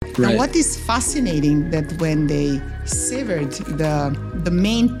Right. Now, what is fascinating that when they severed the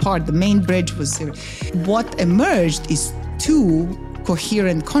main part, the main bridge was severed, what emerged is two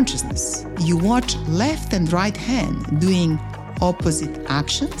coherent consciousness. You watch left and right hand doing opposite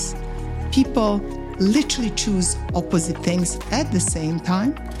actions. People literally choose opposite things at the same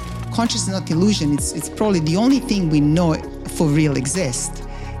time. Consciousness is not illusion. It's probably the only thing we know for real exists.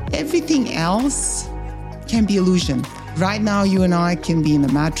 Everything else can be illusion. Right now, you and I can be in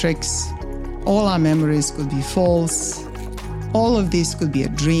the matrix. All our memories could be false. All of this could be a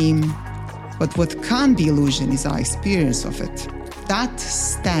dream. But what can't be illusion is our experience of it. That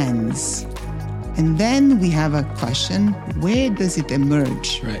stands. And then we have a question, where does it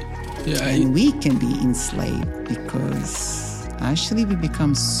emerge? Right. And we can be enslaved because actually we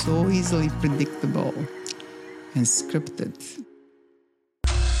become so easily predictable and scripted.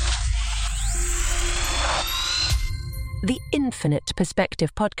 The Infinite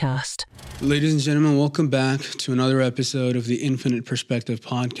Perspective Podcast. Ladies and gentlemen, welcome back to another episode of the Infinite Perspective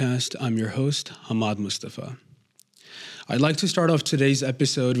Podcast. I'm your host, Hamad Mustafa. I'd like to start off today's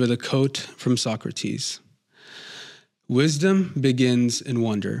episode with a quote from Socrates. Wisdom begins in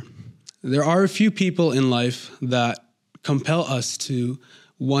wonder. There are a few people in life that compel us to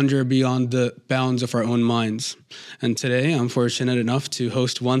wonder beyond the bounds of our own minds. And today, I'm fortunate enough to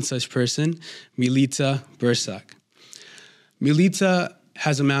host one such person, Milica Bursac. Milica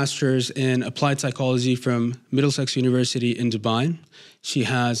has a master's in applied psychology from Middlesex University in Dubai. She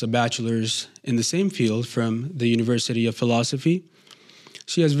has a bachelor's in the same field from the University of Philosophy.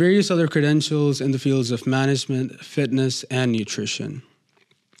 She has various other credentials in the fields of management, fitness, and nutrition.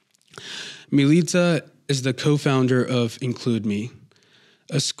 Milica is the co-founder of Include Me,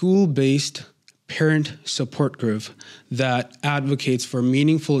 a school-based parent support group that advocates for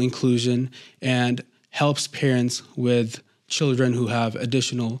meaningful inclusion and helps parents with children who have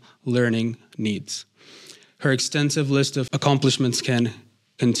additional learning needs. Her extensive list of accomplishments can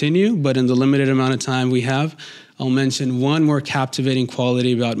continue, but in the limited amount of time we have, I'll mention one more captivating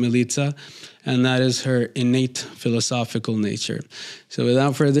quality about Milica, and that is her innate philosophical nature. So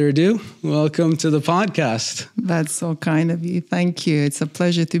without further ado, welcome to the podcast. That's so kind of you. Thank you. It's a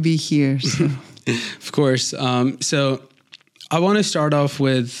pleasure to be here. So. Of course. So I want to start off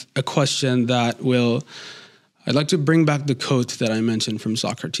with a question that I'd like to bring back the quote that I mentioned from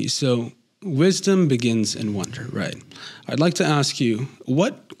Socrates. So, wisdom begins in wonder, right? I'd like to ask you,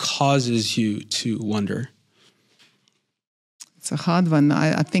 what causes you to wonder? It's a hard one.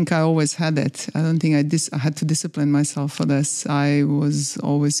 I think I always had it. I don't think I had to discipline myself for this. I was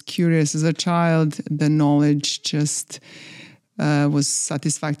always curious as a child. The knowledge just was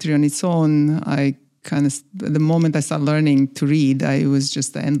satisfactory on its own. The moment I started learning to read, it was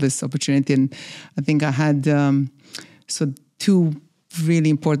just an endless opportunity. And I think I had, two really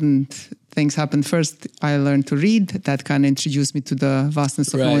important things happened. First, I learned to read. That kind of introduced me to the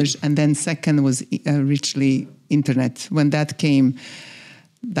vastness of knowledge. And then second was richly internet. When that came,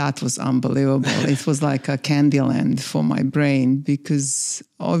 that was unbelievable. It was like a candy land for my brain, because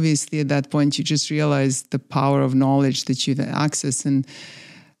obviously at that point you just realize the power of knowledge that you access and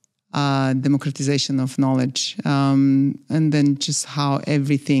democratization of knowledge, and then just how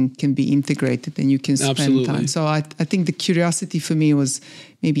everything can be integrated and you can spend time. So I think the curiosity for me was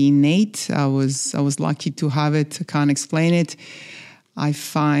maybe innate. I was lucky to have it. I can't explain it.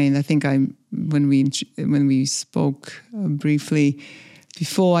 When we spoke briefly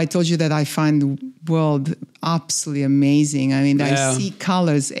before, I told you that I find the world absolutely amazing. I mean, I see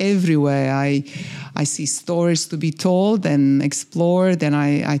colors everywhere. I see stories to be told and explored. And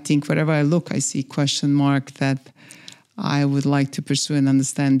I think wherever I look, I see question mark that I would like to pursue and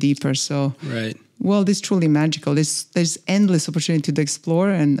understand deeper. So, world is truly magical. There's endless opportunity to explore.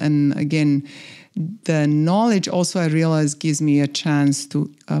 And again, the knowledge also, I realize, gives me a chance to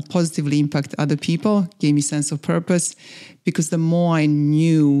positively impact other people, gave me sense of purpose, because the more I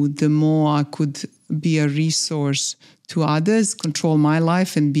knew, the more I could be a resource to others, control my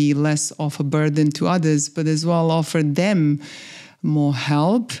life and be less of a burden to others, but as well offer them more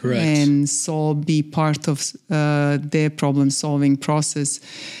help and be part of their problem-solving process.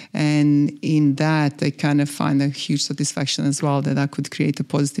 And in that, I kind of find a huge satisfaction as well that I could create a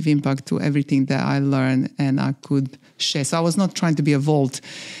positive impact to everything that I learn and I could share. So I was not trying to be a vault.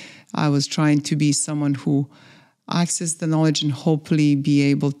 I was trying to be someone who access the knowledge and hopefully be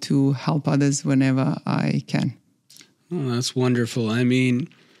able to help others whenever I can. Oh, that's wonderful. I mean,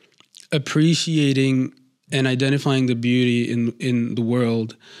 appreciating and identifying the beauty in the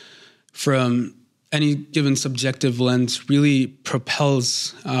world from any given subjective lens really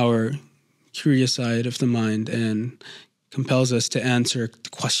propels our curious side of the mind and compels us to answer the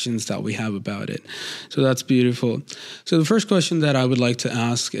questions that we have about it. So that's beautiful. So the first question that I would like to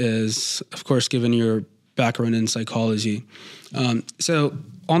ask is, of course, given your background in psychology. So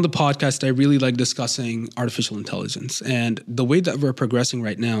on the podcast, I really like discussing artificial intelligence. And the way that we're progressing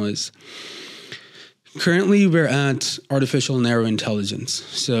right now is currently we're at artificial narrow intelligence.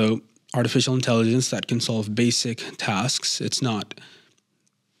 So artificial intelligence that can solve basic tasks. It's not,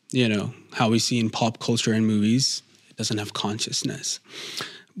 how we see in pop culture and movies. It doesn't have consciousness.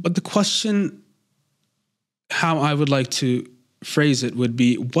 But the question, how I would like to phrase it would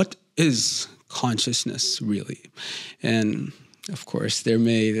be, what is consciousness really? And of course,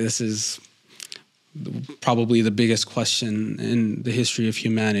 this is probably the biggest question in the history of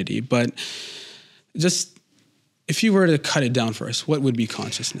humanity. But just, if you were to cut it down for us, what would be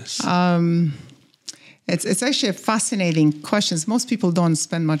consciousness? It's actually a fascinating question. Most people don't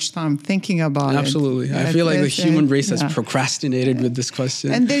spend much time thinking about Absolutely. it. I feel like the human race has procrastinated with this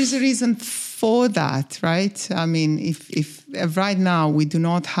question. And there's a reason for that, right? I mean, if right now we do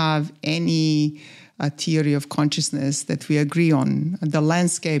not have any theory of consciousness that we agree on, the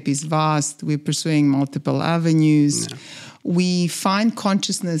landscape is vast, we're pursuing multiple avenues, we find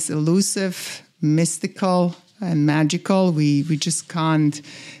consciousness elusive, mystical, and magical. We just can't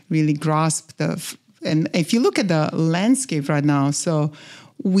really grasp and if you look at the landscape right now, so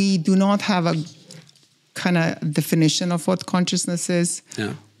we do not have a kind of definition of what consciousness is.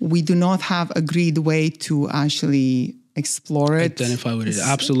 Yeah. We do not have agreed way to actually explore it. Identify with it,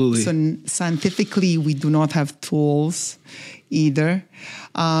 absolutely. So scientifically, we do not have tools either.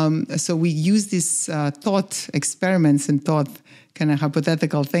 So we use these thought experiments and thought kind of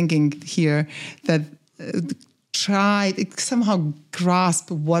hypothetical thinking here that try somehow grasp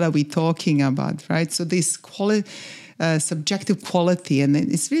what are we talking about, right? So this subjective quality, and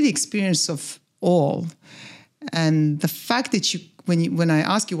it's really experience of all. And the fact that when I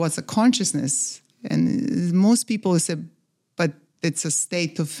ask you what's a consciousness, and most people say, but it's a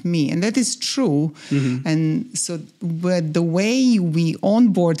state of me, and that is true. Mm-hmm. And so the way we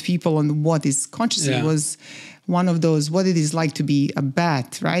onboard people on what is consciousness was one of those, what it is like to be a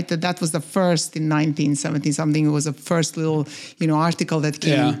bat, right? That was the first in 1970 something. It was the first little, article that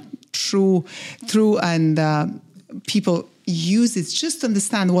came through, and people use it just to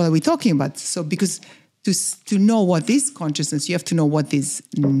understand what are we talking about. So because to know what is consciousness, you have to know what is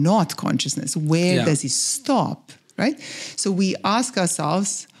not consciousness. Where does it stop, right? So we ask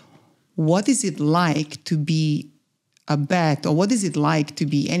ourselves, what is it like to be a bat, or what is it like to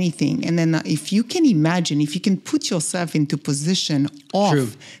be anything? And then if you can imagine, if you can put yourself into position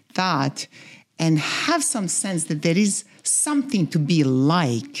of that and have some sense that there is something to be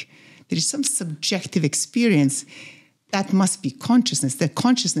like, there is some subjective experience, that must be consciousness. That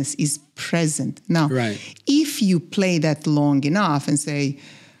consciousness is present. Now, if you play that long enough and say,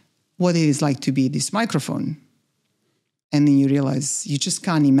 what it is like to be this microphone, and then you realize you just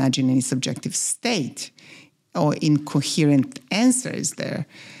can't imagine any subjective state or incoherent answers there,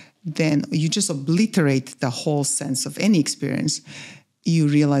 then you just obliterate the whole sense of any experience. You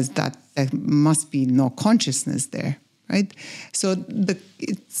realize that there must be no consciousness there, right? So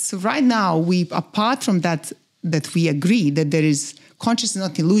right now, apart from that we agree that there is consciousness,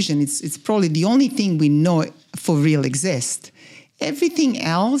 not illusion, it's probably the only thing we know for real exists. Everything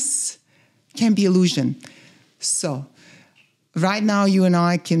else can be illusion. So right now, you and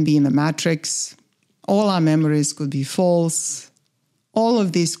I can be in a matrix. All our memories could be false. All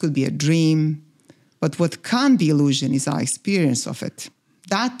of this could be a dream. But what can't be illusion is our experience of it.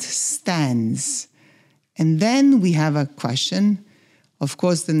 That stands. And then we have a question, of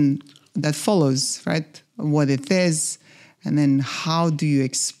course, then that follows, right? What it is, and then how do you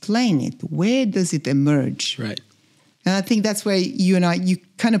explain it? Where does it emerge? Right. And I think that's where you and I, you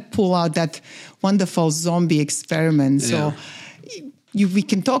kind of pull out that wonderful zombie experiment. So we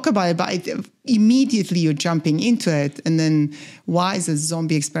can talk about it, but immediately you're jumping into it. And then why is a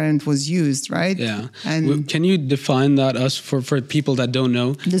zombie experiment was used, right? Yeah. And can you define that for people that don't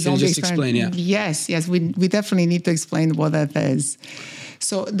know? The zombie experiment. Explain, Yes. We definitely need to explain what that is.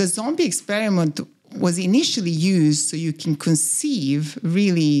 So the zombie experiment was initially used so you can conceive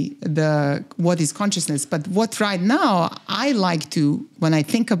really what is consciousness. But what right now I like to, when I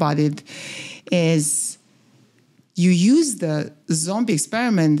think about it, is you use the zombie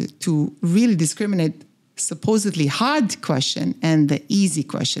experiment to really discriminate supposedly hard question and the easy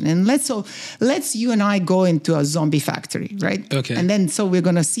question. And let's you and I go into a zombie factory, right? Okay. And then so we're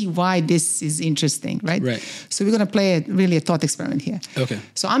going to see why this is interesting, right? Right. So we're going to play a thought experiment here. Okay.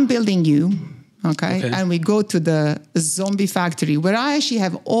 So I'm building you, okay? And we go to the zombie factory where I actually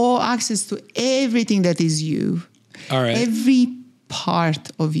have all access to everything that is you. All right. Every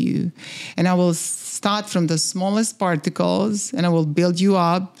part of you. And I will start from the smallest particles and I will build you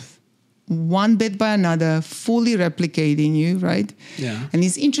up one bit by another, fully replicating you, right? Yeah. And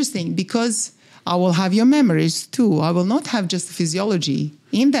it's interesting because I will have your memories too. I will not have just physiology.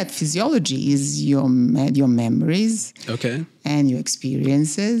 In that physiology is your memories, okay, and your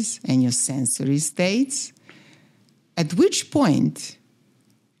experiences and your sensory states. At which point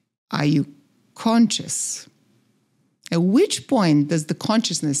are you conscious? At which point does the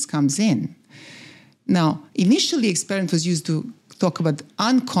consciousness comes in? Now, initially, experiment was used to talk about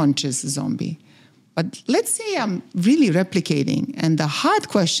unconscious zombie. But let's say I'm really replicating, and the hard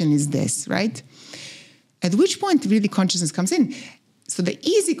question is this, right? At which point really consciousness comes in? So the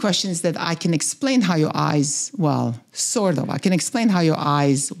easy question is that I can explain how your eyes, well, sort of. I can explain how your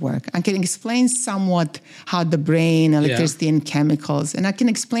eyes work. I can explain somewhat how the brain, electricity, and chemicals, and I can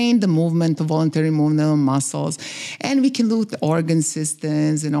explain the movement, the voluntary movement of muscles, and we can look at organ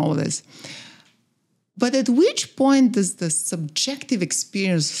systems and all of this. But at which point does the subjective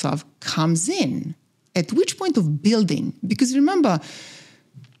experience of comes in? At which point of building? Because remember,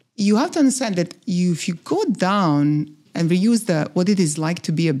 you have to understand that if you go down and we use what it is like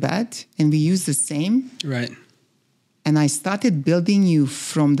to be a bat, and we use the same. Right. And I started building you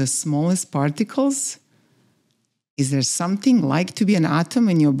from the smallest particles. Is there something like to be an atom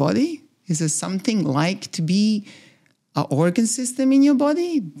in your body? Is there something like to be an organ system in your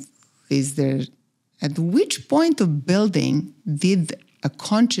body? Is there, at which point of building did a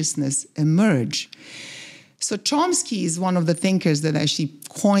consciousness emerge? So Chomsky is one of the thinkers that actually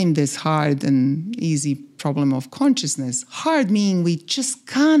coined this hard and easy problem of consciousness. Hard meaning we just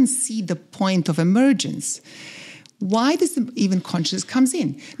can't see the point of emergence. Why does even consciousness comes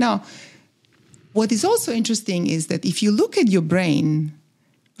in? Now, what is also interesting is that if you look at your brain,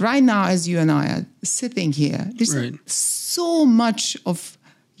 right now as you and I are sitting here, there's so much of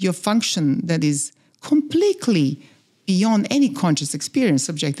your function that is completely beyond any conscious experience,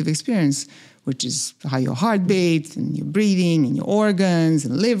 subjective experience, which is how your heart beats and your breathing and your organs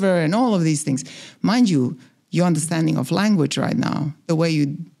and liver and all of these things. Mind you, your understanding of language right now, the way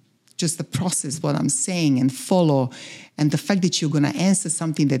you just process what I'm saying and follow, and the fact that you're going to answer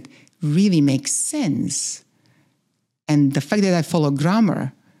something that really makes sense, and the fact that I follow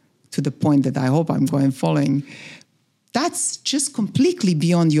grammar to the point that I hope I'm following, that's just completely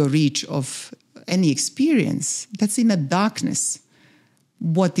beyond your reach of any experience. That's in a darkness.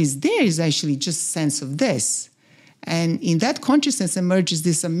 What is there is actually just sense of this. And in that consciousness emerges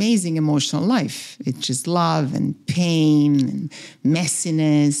this amazing emotional life. It's just love and pain and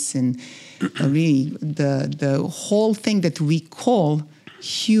messiness and really the whole thing that we call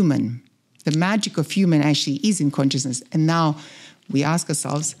human. The magic of human actually is in consciousness. And now we ask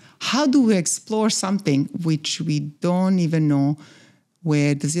ourselves, how do we explore something which we don't even know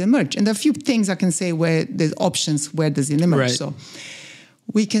where does it emerge? And there are a few things I can say where there's options, where does it emerge? Right. So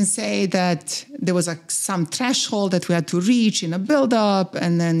we can say that there was some threshold that we had to reach in a build-up,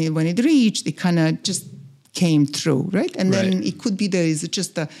 and then when it reached, it kind of just came through, right? And then it could be there is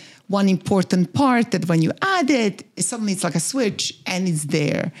just one important part that when you add it, suddenly it's like a switch and it's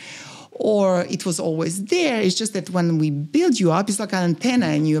there. Or it was always there. It's just that when we build you up, it's like an antenna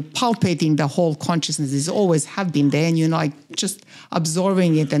and you're palpating the whole consciousness. It's always have been there and you're like just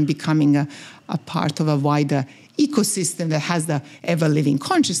absorbing it and becoming a part of a wider ecosystem that has the ever-living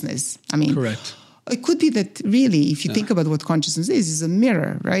consciousness. I mean, correct. It could be that really, if you think about what consciousness is, it's a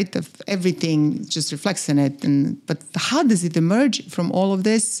mirror, right? Of everything just reflects in it. But how does it emerge from all of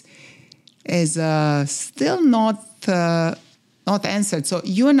this is still not answered. So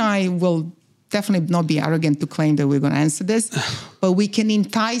you and I will definitely not be arrogant to claim that we're going to answer this, but we can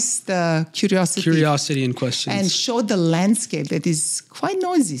entice the curiosity and questions and show the landscape that is quite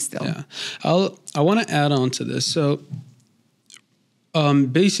noisy still. Yeah, I want to add on to this. So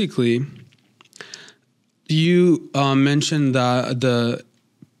basically, you mentioned that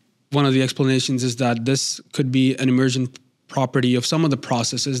one of the explanations is that this could be an emergent property of some of the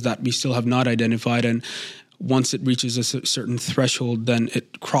processes that we still have not identified, and once it reaches a certain threshold, then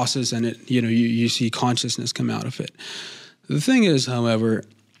it crosses and you see consciousness come out of it. The thing is, however,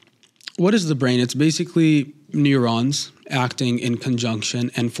 what is the brain? It's basically neurons acting in conjunction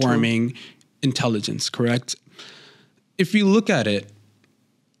and forming intelligence, correct? If you look at it,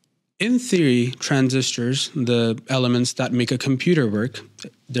 in theory, transistors, the elements that make a computer work,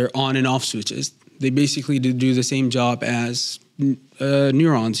 they're on and off switches. They basically do the same job as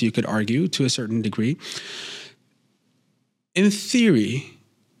neurons, you could argue, to a certain degree. In theory,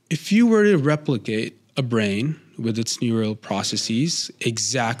 if you were to replicate a brain with its neural processes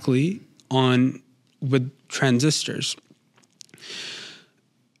exactly with transistors.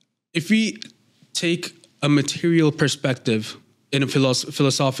 If we take a material perspective in a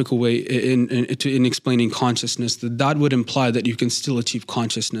philosophical way in explaining consciousness, that would imply that you can still achieve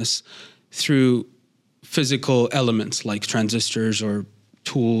consciousness through physical elements like transistors or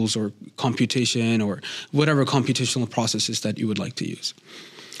tools or computation or whatever computational processes that you would like to use.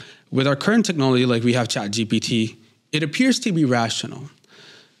 With our current technology, like we have ChatGPT, it appears to be rational.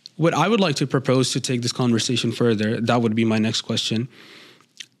 What I would like to propose to take this conversation further, that would be my next question.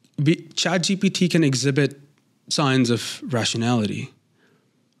 ChatGPT can exhibit signs of rationality.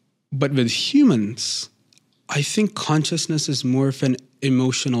 But with humans, I think consciousness is more of an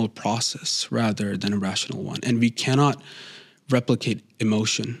emotional process rather than a rational one. And we cannot replicate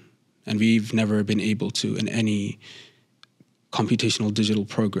emotion. And we've never been able to in any computational digital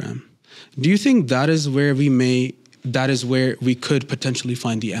program. Do you think that is where we could potentially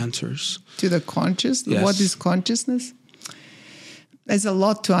find the answers? To the conscious? Yes. What is consciousness? There's a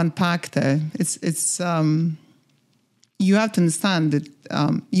lot to unpack there. It's you have to understand that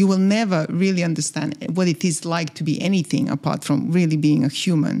you will never really understand what it is like to be anything apart from really being a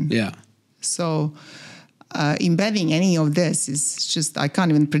human. Yeah. So embedding any of this is just, I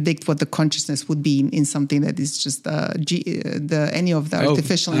can't even predict what the consciousness would be in something that is just any of the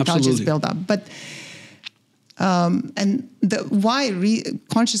artificial intelligence built up. But and why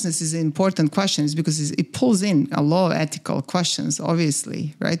consciousness is an important question is because it pulls in a lot of ethical questions,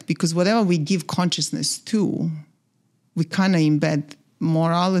 obviously, right? Because whatever we give consciousness to, we kind of embed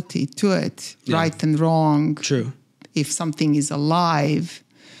morality to it, right and wrong. True. If something is alive,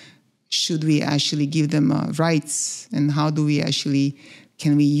 should we actually give them rights? And how do we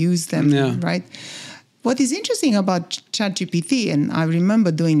can we use them, right? What is interesting about ChatGPT, and I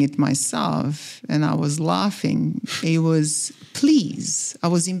remember doing it myself, and I was laughing, it was please. I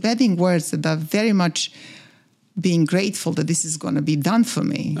was embedding words that are very much being grateful that this is going to be done for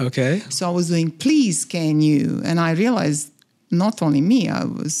me. Okay. So I was doing, please, can you? And I realized not only me, I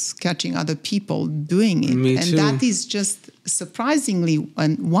was catching other people doing it. Me and too. that is just surprisingly,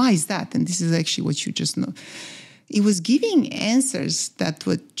 and why is that? And this is actually what you just know. It was giving answers that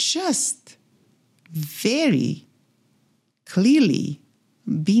were just very clearly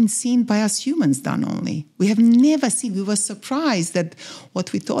being seen by us humans done only. We have never seen, we were surprised that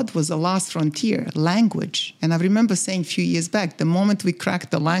what we thought was the last frontier, language. And I remember saying a few years back, the moment we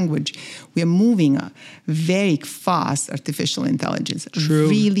cracked the language, we are moving very fast, artificial intelligence. True.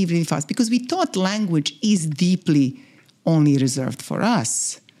 Really, really fast. Because we thought language is deeply only reserved for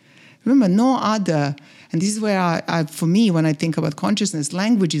us. Remember, no other, and this is where for me, when I think about consciousness,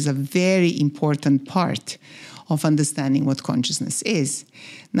 language is a very important part of understanding what consciousness is.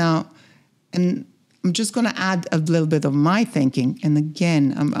 Now, and I'm just going to add a little bit of my thinking. And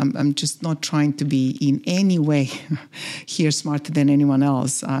again, I'm just not trying to be in any way here smarter than anyone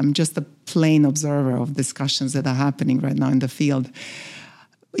else. I'm just a plain observer of discussions that are happening right now in the field.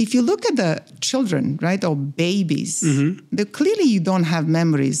 If you look at the children, right, or babies, clearly you don't have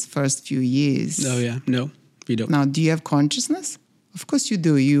memories first few years. Oh, yeah. No, we don't. Now, do you have consciousness? Of course you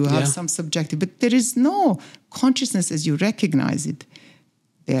do. You have some subjective, but there is no consciousness as you recognize it.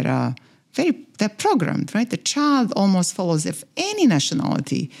 They're programmed, right? The child almost follows if any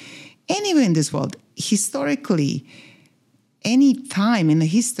nationality, anywhere in this world, historically, any time in the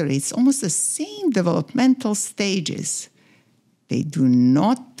history, it's almost the same developmental stages. They do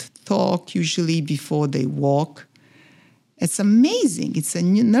not talk usually before they walk. It's amazing. It's a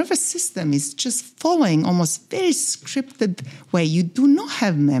new nervous system. It's just following almost very scripted way. You do not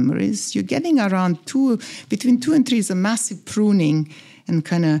have memories. You're getting around between 2 and 3 is a massive pruning and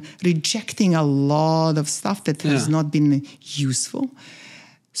kind of rejecting a lot of stuff that has not been useful.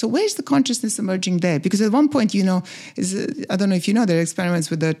 So where's the consciousness emerging there? Because at one point, I don't know if you know, there are experiments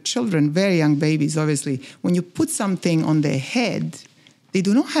with the children, very young babies, obviously. When you put something on their head, they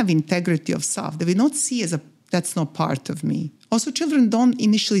do not have integrity of self. They will not see as that's not part of me. Also, children don't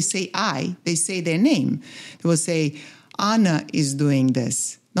initially say I, they say their name. They will say, Anna is doing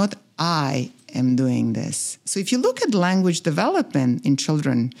this, not I am doing this. So if you look at language development in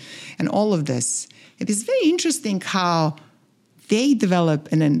children and all of this, it is very interesting how they develop.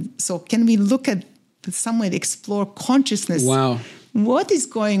 And then, so can we look at some way to explore consciousness? Wow. What is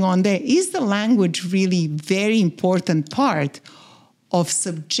going on there? Is the language really very important part of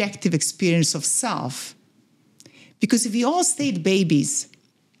subjective experience of self? Because if we all stayed babies,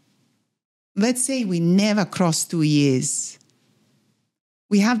 let's say we never crossed 2 years,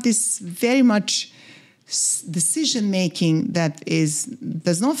 we have this very much decision-making that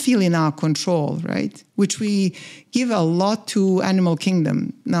does not feel in our control, right? Which we give a lot to animal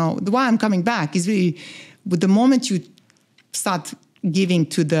kingdom. Now, why I'm coming back is really But the moment you start giving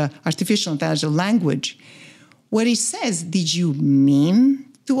to the artificial intelligence language, where it says, did you mean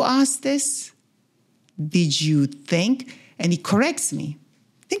to ask this? Did you think? And it corrects me.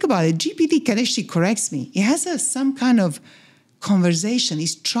 Think about it. GPT can actually correct me. It has some kind of conversation.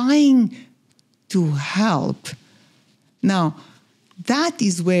 It's trying to help. Now, that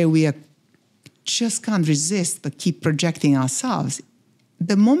is where we just can't resist but keep projecting ourselves.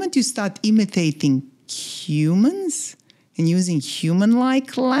 The moment you start imitating humans and using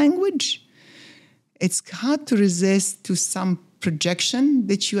human-like language, it's hard to resist to some projection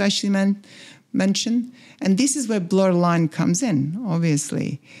that you actually mentioned. And this is where blur line comes in,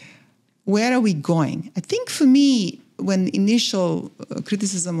 obviously. Where are we going? I think for me, when initial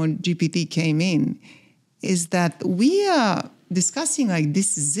criticism on GPT came in, is that we are discussing like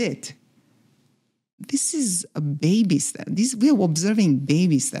this is it. This is a baby step. We are observing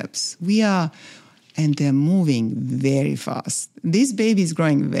baby steps. And they're moving very fast. This baby is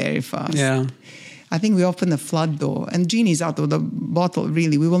growing very fast. Yeah. I think we open the flood door and genie is out of the bottle,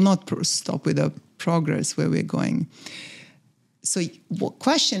 really. We will not stop with the progress where we're going. So the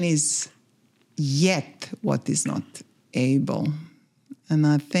question is, yet what is not able? And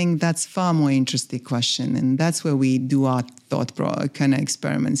I think that's far more interesting question. And that's where we do our thought kind of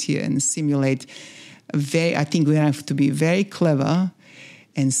experiments here and simulate I think we have to be very clever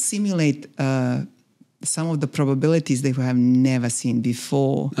and simulate some of the probabilities that we have never seen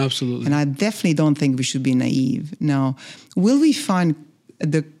before. Absolutely. And I definitely don't think we should be naive. Now, will we find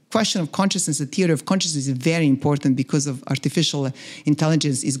the question of consciousness, the theory of consciousness is very important because of artificial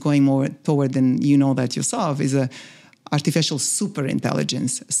intelligence is going more toward, and you know that yourself, is a artificial super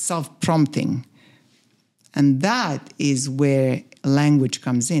intelligence, self-prompting. And that is where language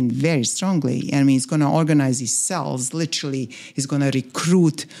comes in very strongly. I mean, it's going to organize its cells, literally. It's going to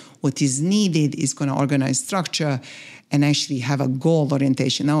recruit what is needed. It's going to organize structure and actually have a goal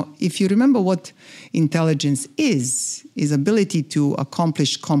orientation. Now, if you remember what intelligence is ability to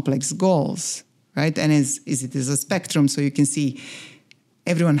accomplish complex goals, right? And it is a spectrum, so you can see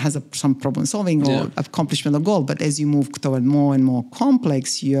everyone has some problem solving or accomplishment of goal. But as you move toward more and more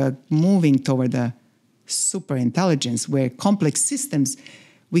complex, you're moving toward a super intelligence where complex systems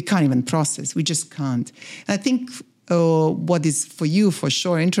we can't even process. We just can't. And I think what is for you for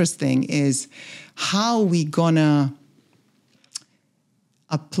sure interesting is how we gonna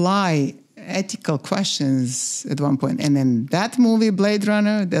apply ethical questions at one point. And then that movie, Blade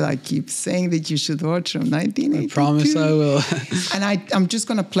Runner, that I keep saying that you should watch from 1982. I promise I will. And I'm just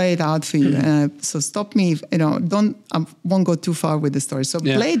going to play it out for you. So stop me, I won't go too far with the story. So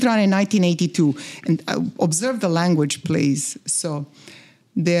Blade Runner 1982, and observe the language, please. So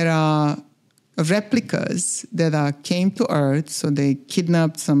there are replicas that came to Earth. So they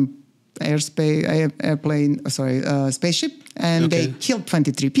kidnapped some spaceship, and they killed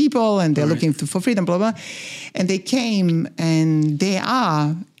 23 people, and they're looking for freedom, blah, blah. And they came, and they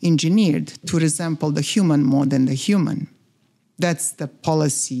are engineered to resemble the human more than the human. That's the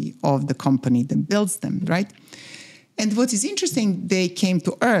policy of the company that builds them, right? And what is interesting, they came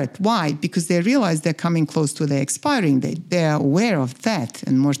to Earth. Why? Because they realized they're coming close to their expiring date. They're aware of that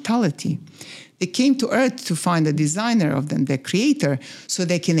and mortality. They came to Earth to find a designer of them, their creator, so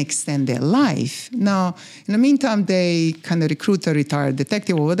they can extend their life. Now, in the meantime, they kind of recruit a retired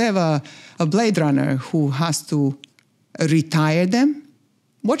detective or whatever, a Blade Runner who has to retire them.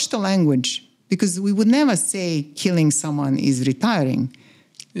 Watch the language, because we would never say killing someone is retiring.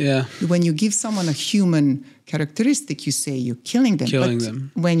 Yeah. When you give someone a human characteristic, you say you're killing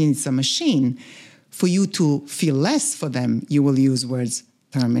them. When it's a machine, for you to feel less for them, you will use words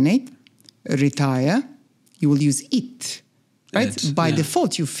terminate, retire, you will use it, right? By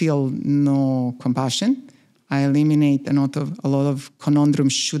default, you feel no compassion. I eliminate a lot of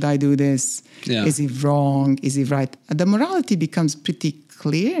conundrums. Should I do this? Yeah. Is it wrong? Is it right? The morality becomes pretty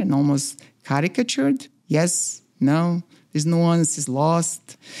clear and almost caricatured. Yes, no, there's nuance, is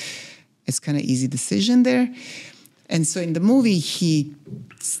lost. It's kind of easy decision there. And so in the movie, he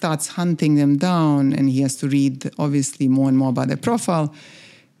starts hunting them down, and he has to read, obviously, more and more about their profile.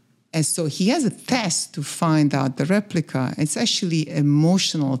 And so he has a test to find out the replica. It's actually an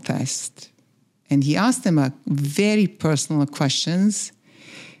emotional test. And he asked them very personal questions.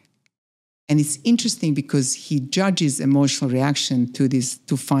 And it's interesting because he judges emotional reaction to this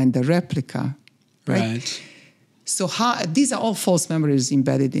to find the replica. Right. So these are all false memories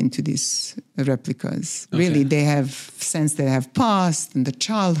embedded into these replicas. Okay. Really, they have sense they have past and the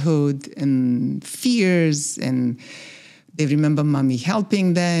childhood and fears, and they remember mommy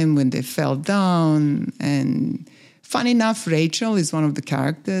helping them when they fell down, and Fun enough, Rachel is one of the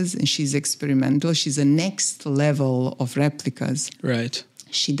characters, and she's experimental. She's a next level of replicas. Right.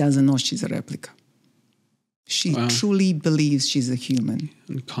 She doesn't know she's a replica. She truly believes she's a human.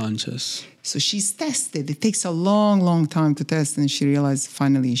 Unconscious. So she's tested. It takes a long, long time to test, and she realized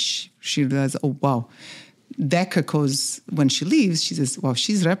finally, she realized, oh, wow. Decker goes, when she leaves, she says, well,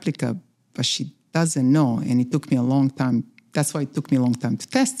 she's replica, but she doesn't know. And it took me a long time. That's why it took me a long time to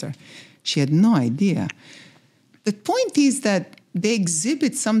test her. She had no idea. The point is that they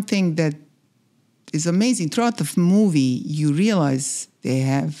exhibit something that is amazing. Throughout the movie, you realize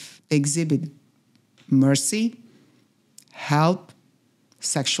they exhibit mercy, help,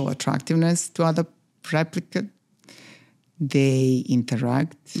 sexual attractiveness to other replica. They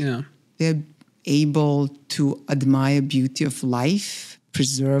interact. Yeah. They're able to admire beauty of life,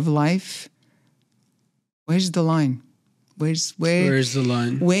 preserve life. Where's the line? Where's the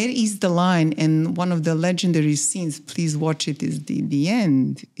line? Where is the line? And one of the legendary scenes, please watch it, is the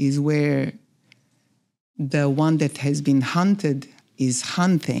end, is where the one that has been hunted is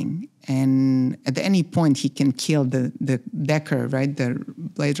hunting. And at any point, he can kill the Decker, right, the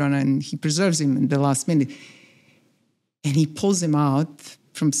Blade Runner, and he preserves him in the last minute. And he pulls him out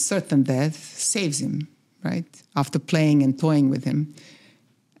from certain death, saves him, right, after playing and toying with him,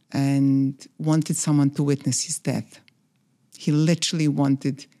 and wanted someone to witness his death. He literally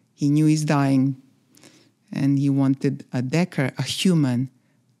he knew he's dying, and he wanted a Decker, a human,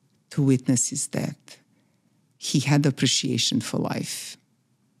 to witness his death. He had appreciation for life.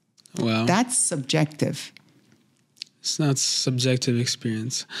 Wow. That's subjective. It's not subjective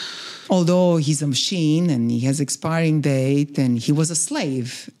experience. Although he's a machine and he has expiring date and he was a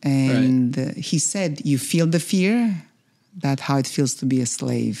slave. And he said, you feel the fear? That's how it feels to be a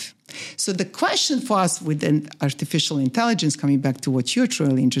slave. So the question for us with an artificial intelligence, coming back to what you're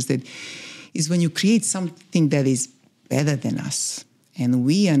truly interested, is when you create something that is better than us, and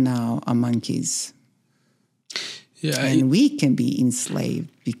we are now a monkeys. Yeah, and we can be enslaved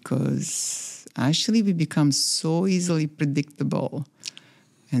because actually we become so easily predictable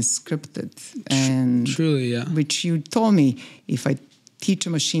and scripted. And truly, yeah. Which you told me, if I teach a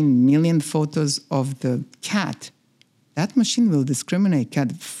machine 1,000,000 photos of the cat, that machine will discriminate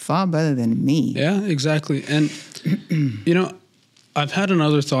cat far better than me. Yeah, exactly. And, I've had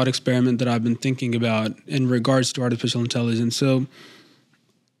another thought experiment that I've been thinking about in regards to artificial intelligence. So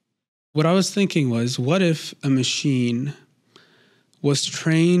what I was thinking was, what if a machine was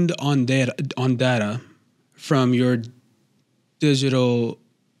trained on data from your digital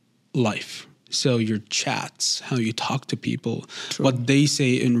life? So your chats, how you talk to people, True. What they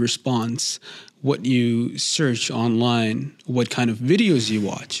say in response, what you search online, what kind of videos you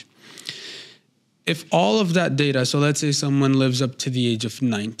watch. If all of that data, so let's say someone lives up to the age of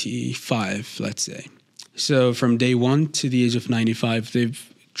 95, let's say. So from day one to the age of 95,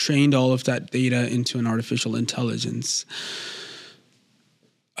 they've trained all of that data into an artificial intelligence.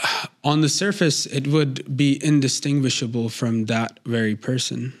 On the surface, it would be indistinguishable from that very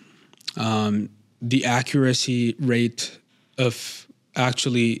person. The accuracy rate of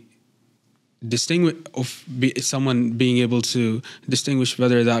actually someone being able to distinguish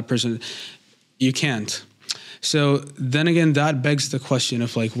whether that person, you can't. So then again, that begs the question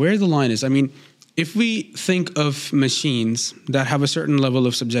of where the line is. I mean, if we think of machines that have a certain level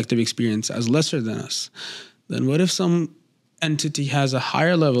of subjective experience as lesser than us, then what if some entity has a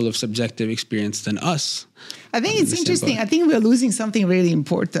higher level of subjective experience than us? I think it's interesting. I think we're losing something really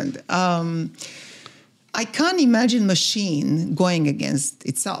important. I can't imagine machine going against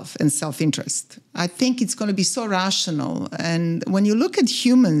itself and self-interest. I think it's going to be so rational. And when you look at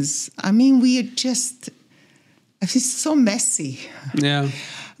humans, I mean, it's so messy. Yeah.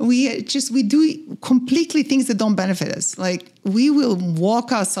 We do completely things that don't benefit us. Like, we will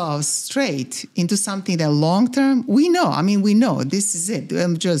walk ourselves straight into something that long-term, we know this is it.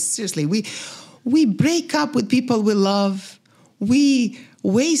 Seriously, we break up with people we love. We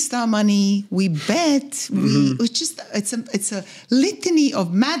waste our money. We bet. It's a litany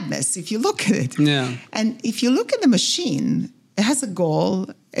of madness if you look at it. Yeah. And if you look at the machine, it has a goal.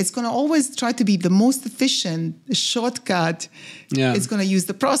 It's going to always try to be the most efficient, shortcut. Yeah. It's going to use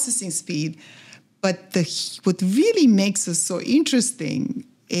the processing speed. But what really makes us so interesting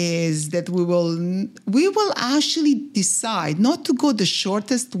is that we will actually decide not to go the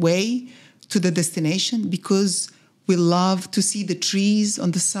shortest way to the destination because we love to see the trees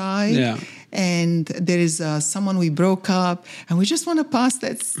on the side. Yeah. And there is someone we broke up and we just want to pass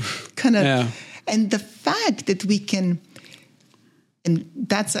that kind of... Yeah. And the fact that we can... And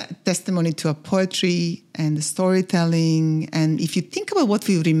that's a testimony to our poetry and the storytelling. And if you think about what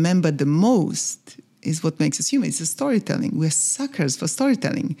we remember the most, is what makes us human. It's the storytelling. We're suckers for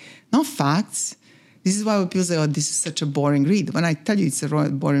storytelling, not facts. This is why when people say, oh, this is such a boring read. When I tell you it's a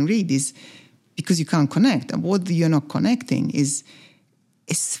boring read, is because you can't connect. And what you're not connecting is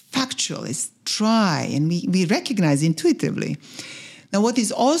factual, it's dry, and we recognize intuitively. Now, what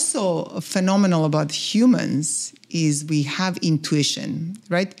is also phenomenal about humans is we have intuition,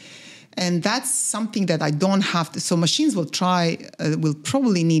 right? And that's something that I don't have to. So machines will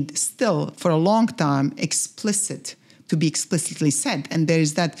probably need still for a long time to be explicitly said. And there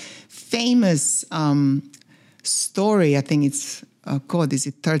is that famous story, I think it's, is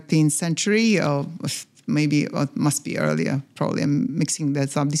it 13th century? Or maybe it must be earlier, probably. I'm mixing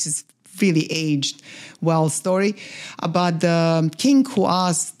that up. This is really aged well story about the king who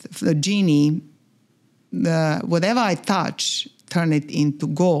asked the genie, whatever I touch, turn it into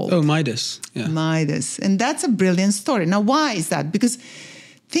gold. Oh, Midas. Yeah. Midas. And that's a brilliant story. Now, why is that? Because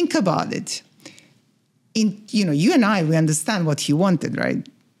think about it. You and I, we understand what he wanted, right?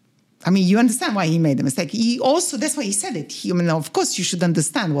 I mean, you understand why he made the mistake. That's why he said it. Of course, you should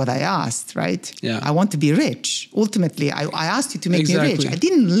understand what I asked, right? Yeah. I want to be rich. Ultimately, I asked you to make me rich. I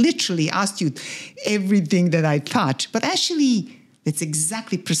didn't literally ask you everything that I touch, but actually, it's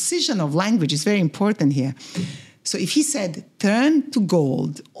exactly precision of language is very important here. So if he said, turn to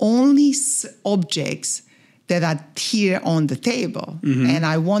gold only objects that are here on the table,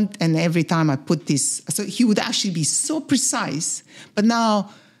 and every time I put this, so he would actually be so precise, but now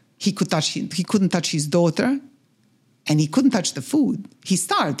he couldn't touch his daughter, and he couldn't touch the food. He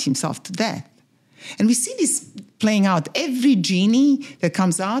starved himself to death. And we see this playing out. Every genie that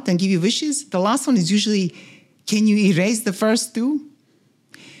comes out and give you wishes, the last one is usually, can you erase the first two?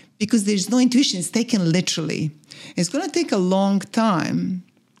 Because there's no intuition. It's taken literally. It's going to take a long time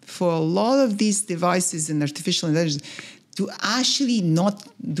for a lot of these devices in artificial intelligence to actually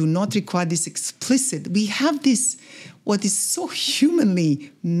do not require this explicit. We have this, what is so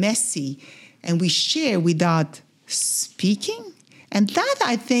humanly messy, and we share without speaking. And that,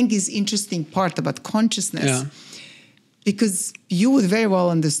 I think, is interesting part about consciousness. Yeah. Because you would very well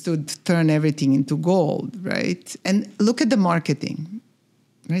understood turn everything into gold, right? And look at the marketing,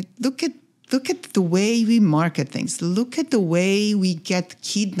 right? Look at the way we market things. Look at the way we get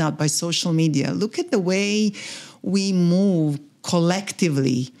kidnapped by social media. Look at the way we move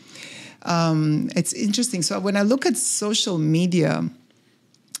collectively. It's interesting. So when I look at social media,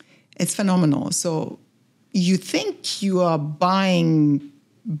 it's phenomenal. So you think you are buying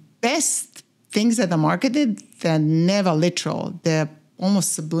best things that are marketed, they're never literal. They're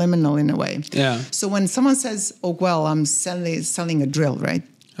almost subliminal in a way. Yeah. So when someone says, oh, well, I'm selling a drill, right?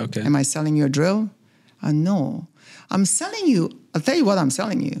 Okay. Am I selling you a drill? No. I'm selling you, I'll tell you what I'm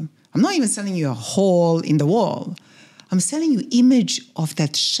selling you. I'm not even selling you a hole in the wall. I'm selling you image of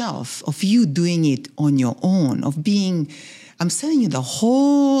that shelf, of you doing it on your own, I'm selling you the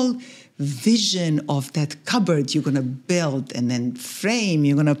whole vision of that cupboard you're going to build and then frame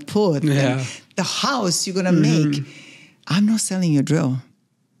you're going to put, and the house you're going to make. I'm not selling you a drill.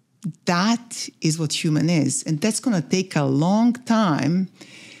 That is what human is. And that's going to take a long time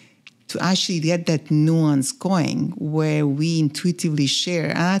to actually get that nuance going where we intuitively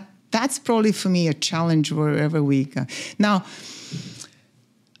share. And that's probably for me a challenge wherever we go. Now,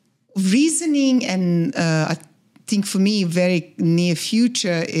 reasoning and I think for me very near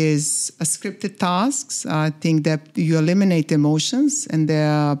future is scripted tasks. I think that you eliminate emotions and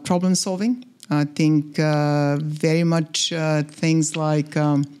they're problem solving. I think very much things like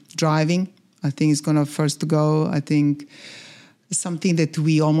driving, I think is going to first to go. I think something that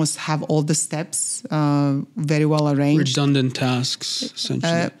we almost have all the steps very well arranged. Redundant tasks,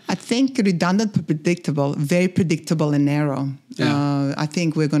 essentially. I think redundant but predictable, very predictable and narrow. Yeah. I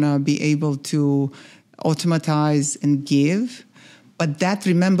think we're going to be able to automatize and give. But that,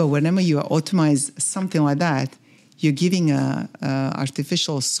 remember, whenever you automate something like that, you're giving a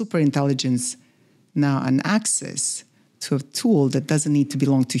artificial super intelligence now an access to a tool that doesn't need to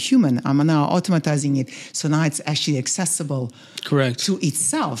belong to human. I'm now automatizing it, so now it's actually accessible to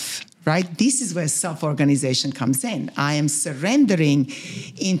itself, right? This is where self-organization comes in. I am surrendering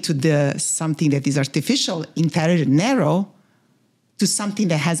into something that is artificial, intelligent, narrow, to something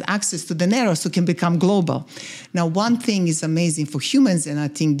that has access to the narrow, so can become global. Now, one thing is amazing for humans, and I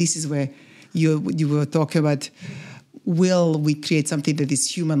think this is where you were talking about, will we create something that is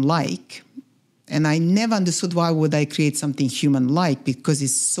human-like? And I never understood why would I create something human-like, because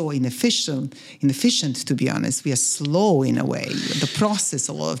it's so inefficient, to be honest. We are slow in a way, the process,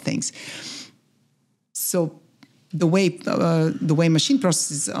 a lot of things. So the way machine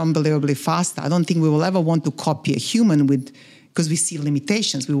processes is unbelievably fast. I don't think we will ever want to copy a human with, because we see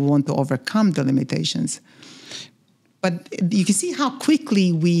limitations. We want to overcome the limitations. But you can see how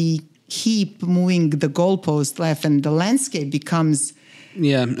quickly we keep moving the goalpost left, and the landscape becomes...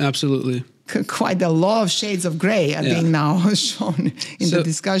 Yeah, absolutely. Quite a lot of shades of gray are being now shown in the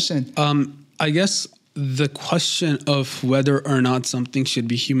discussion. I guess the question of whether or not something should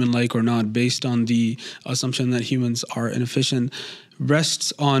be human-like or not, based on the assumption that humans are inefficient,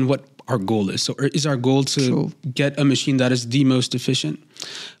 rests on what our goal is. So is our goal to get a machine that is the most efficient?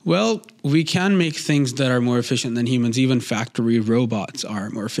 Well, we can make things that are more efficient than humans. Even factory robots are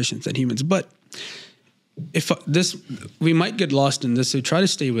more efficient than humans. But if we might get lost in this, so try to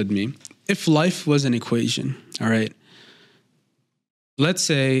stay with me. If life was an equation, all right, let's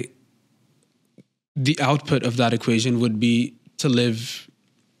say the output of that equation would be to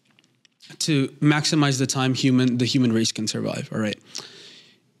maximize the time the human race can survive, all right?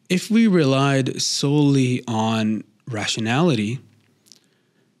 If we relied solely on rationality,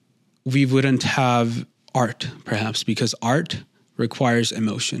 we wouldn't have art, perhaps, because art requires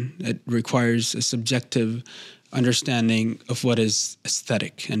emotion. It requires a subjective understanding of what is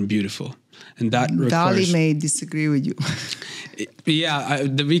aesthetic and beautiful. And that requires... Dali may disagree with you. Yeah,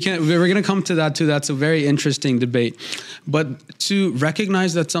 we're going to come to that too. That's a very interesting debate. But to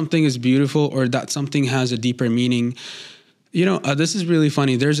recognize that something is beautiful or that something has a deeper meaning, this is really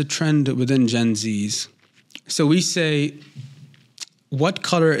funny. There's a trend within Gen Zs. So we say, what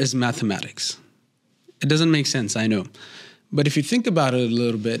color is mathematics? It doesn't make sense, I know. But if you think about it a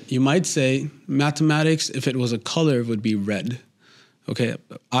little bit, you might say mathematics, if it was a color, would be red. Okay,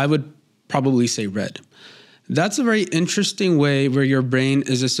 I would probably say red. That's a very interesting way where your brain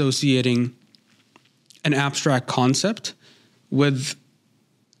is associating an abstract concept with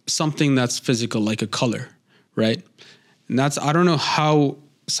something that's physical, like a color, right? And I don't know how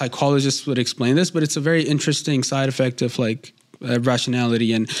psychologists would explain this, but it's a very interesting side effect of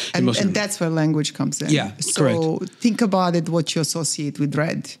rationality and emotion. And that's where language comes in. Yeah, correct. So think about it, what you associate with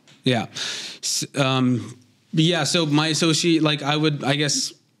red. Yeah. So my associate,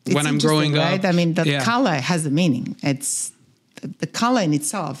 when I'm growing up. Right? I mean, color has a meaning. It's the color in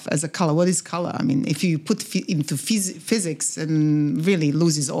itself as a color. What is color? I mean, if you put into physics, and really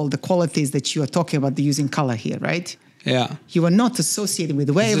loses all the qualities that you are talking about using color here, right? Yeah. You are not associated with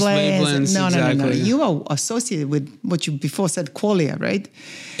wavelengths. No. Exactly. You are associated with what you before said qualia, right?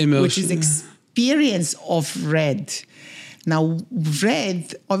 Emotion. Which is experience of red. Now,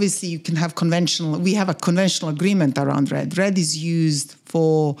 red, obviously you can have we have a conventional agreement around red. Red is used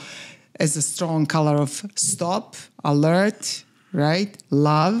as a strong color of stop, alert, right?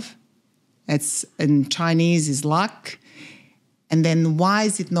 Love. It's in Chinese is luck. And then why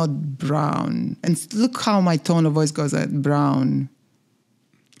is it not brown? And look how my tone of voice goes at brown.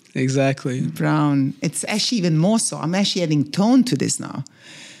 Exactly. Brown. It's actually even more so. I'm actually adding tone to this now.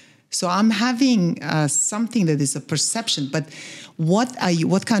 So I'm having something that is a perception, but what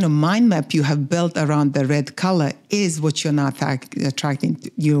kind of mind map you have built around the red color is what you're not attracting.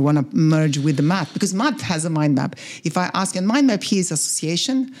 You want to merge with the math, because math has a mind map. If I ask, and mind map here is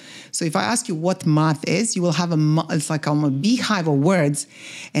association. So if I ask you what math is, you will have it's like a beehive of words.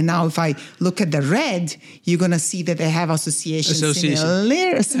 And now if I look at the red, you're going to see that they have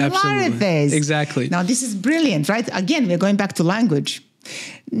similarities. Exactly. Now this is brilliant, right? Again, we're going back to language.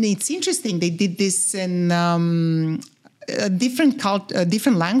 It's interesting. They did this in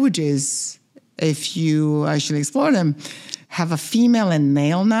different languages. If you actually explore them, have a female and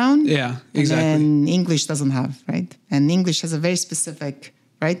male noun. Yeah, exactly. And English doesn't have, right? And English has a very specific,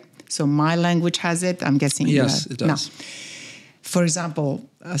 right? So my language has it. I'm guessing. Yes, it does. Now, for example,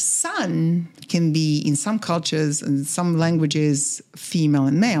 a son can be in some cultures and some languages female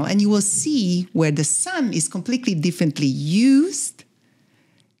and male, and you will see where the son is completely differently used.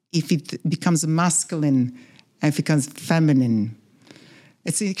 If it becomes masculine, if it becomes feminine,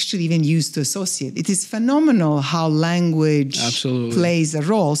 it's actually even used to associate. It is phenomenal how language plays a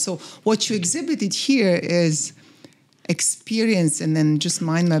role. So what you exhibited here is experience and then just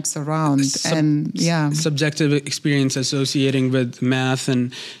mind maps around. Subjective experience associating with math,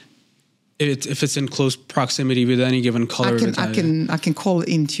 and if it's in close proximity with any given color. I can call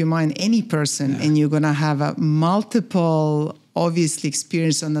into your mind any person, and you're going to have a multiple... obviously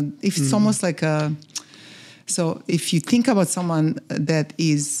experience if it's almost like so if you think about someone that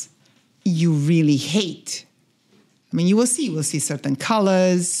you really hate, I mean, you will see certain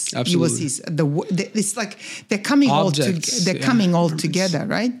colors. Absolutely. You will see it's like they're coming all together,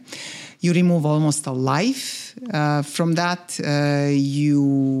 right? You remove almost a life From that,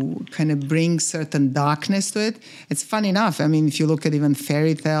 you kind of bring certain darkness to it. It's fun enough. I mean, if you look at even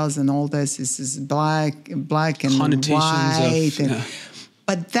fairy tales and all this is black and white.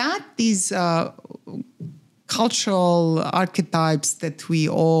 But that is cultural archetypes that we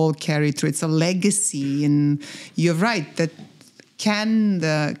all carry through. It's a legacy, and you're right that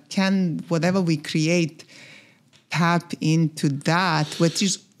can whatever we create tap into that, which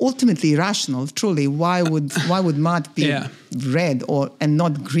is ultimately rational. Truly, why would mud be red and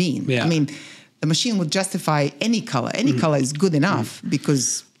not green? Yeah. I mean, the machine would justify any color. Any color is good enough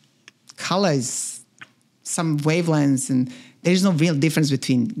because color is some wavelengths, and there's no real difference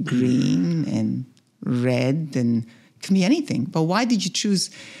between green and red, and it can be anything. But why did you choose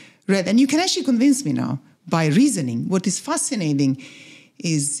red? And you can actually convince me now by reasoning. What is fascinating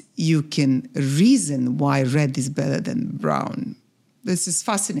is you can reason why red is better than brown. This is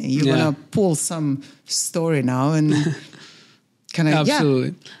fascinating. You're going to pull some story now and kind of...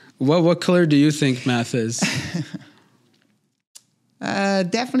 Absolutely. What color do you think math is?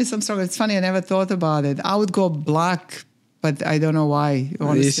 Definitely some sort of... It's funny, I never thought about it. I would go black, but I don't know why.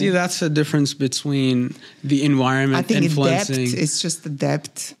 Honestly. You see, that's the difference between the environment I think influencing... depth, it's just the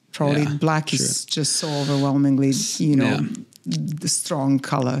depth. Probably black is just so overwhelmingly, the strong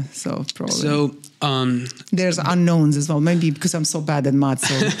color. So probably. So there's unknowns as well. Maybe because I'm so bad at math,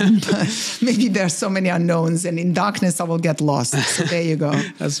 so maybe there are so many unknowns, and in darkness I will get lost. So there you go.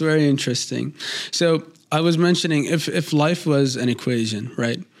 That's very interesting. So I was mentioning if life was an equation,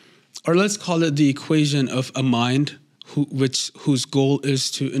 right? Or let's call it the equation of a mind whose goal is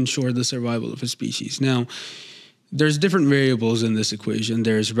to ensure the survival of a species. Now, there's different variables in this equation.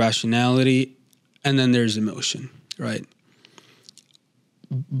 There's rationality, and then there's emotion, right?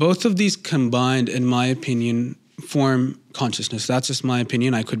 Both of these combined, in my opinion, form consciousness. That's just my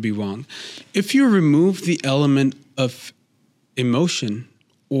opinion. I could be wrong. If you remove the element of emotion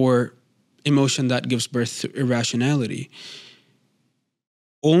or emotion that gives birth to irrationality,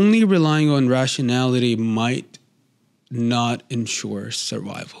 only relying on rationality might not ensure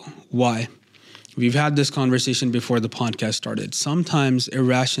survival. Why? We've had this conversation before the podcast started. Sometimes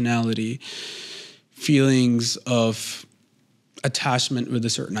irrationality, feelings of attachment with a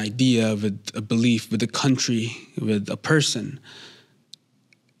certain idea, with a belief, with a country, with a person,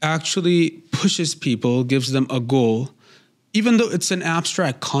 actually pushes people, gives them a goal, even though it's an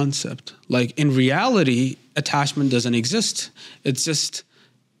abstract concept. Like in reality, attachment doesn't exist. It's just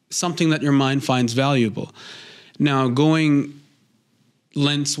something that your mind finds valuable. Now, going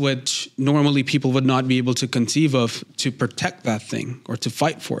lengths which normally people would not be able to conceive of to protect that thing or to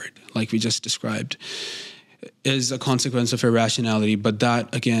fight for it, like we just described, is a consequence of irrationality. But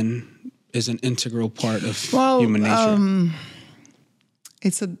that, again, is an integral part of human nature.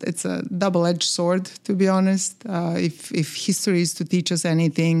 It's a double-edged sword, to be honest. If history is to teach us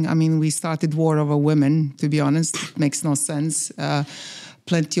anything, I mean, we started war over women, to be honest. It makes no sense.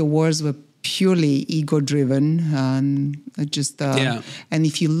 Plenty of wars were purely ego-driven, and and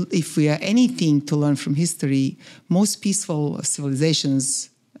if we are anything to learn from history, most peaceful civilizations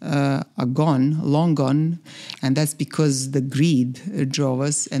are long gone, and that's because the greed drove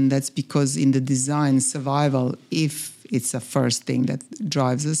us, and that's because in the design survival, if it's a first thing that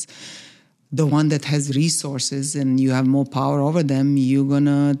drives us, the one that has resources and you have more power over them, you're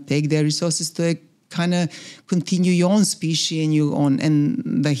gonna take their resources to kind of continue your own species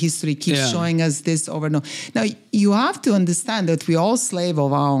and the history keeps showing us this over and over. Now, you have to understand that we're all slave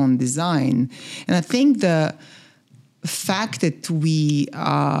of our own design. And I think the fact that we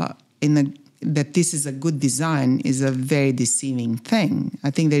are that this is a good design is a very deceiving thing.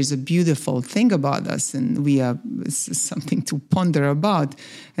 I think there's a beautiful thing about us, and it's something to ponder about.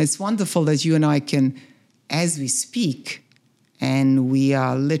 It's wonderful that you and I can, as we speak, and we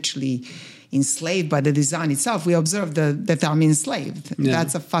are literally enslaved by the design itself, we observe that I'm enslaved. Yeah.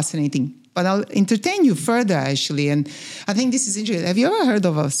 That's a fascinating. But I'll entertain you further, actually. And I think this is interesting. Have you ever heard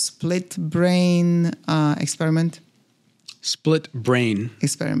of a split brain experiment? Split brain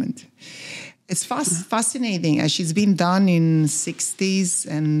experiment. It's fascinating. Actually, it's been done in 60s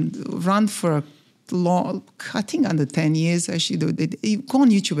and run for long, I think under 10 years. Actually, go on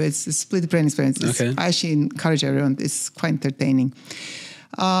YouTube. It's a split brain experiment. Okay. I actually encourage everyone. It's quite entertaining.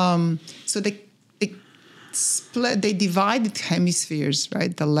 So they divided hemispheres,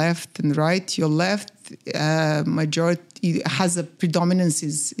 right? The left and right. Your left majority has a predominance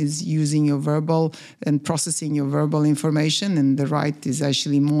is using your verbal and processing your verbal information, and the right is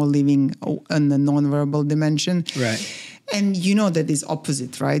actually more living in the non-verbal dimension. Right. And you know that is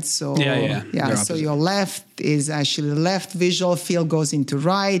opposite, right? So yeah. So your left is actually left visual field goes into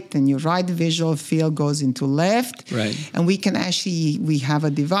right, and your right visual field goes into left. Right. And we have a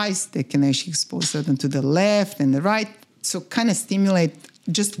device that can actually expose certain to the left and the right. So kind of stimulate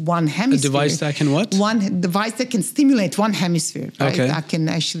just one hemisphere. A device that can what? One device that can stimulate one hemisphere, right? Okay. That can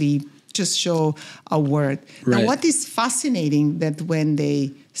actually just show a word. Right. Now, what is fascinating that when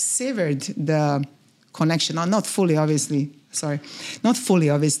they severed the connection, not fully, obviously. There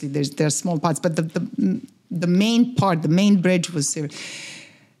are small parts, but the main part, the main bridge was severed.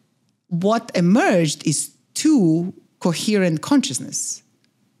 What emerged is two coherent consciousness,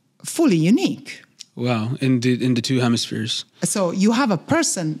 fully unique. Wow, in the two hemispheres. So you have a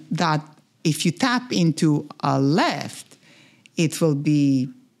person that if you tap into a left, it will be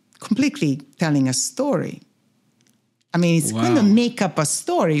completely telling a story. I mean, it's going to make up a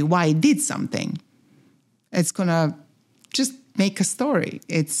story why it did something. It's going to just make a story.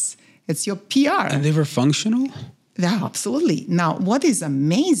 It's your PR. And they were functional? Yeah, absolutely. Now, what is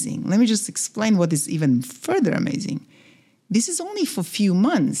amazing, let me just explain what is even further amazing. This is only for a few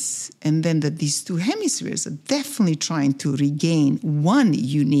months, and then these two hemispheres are definitely trying to regain one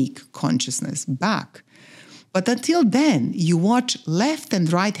unique consciousness back. But until then, you watch left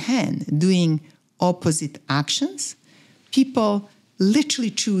and right hand doing opposite actions. People literally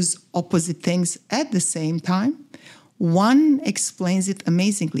choose opposite things at the same time. One explains it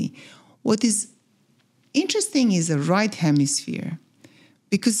amazingly. What is interesting is the right hemisphere,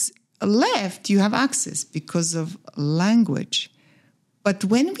 because left you have access because of language. But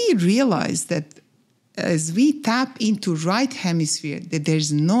when we realize that as we tap into right hemisphere, that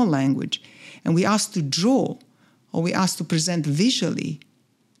there's no language, and we ask to draw or we ask to present visually,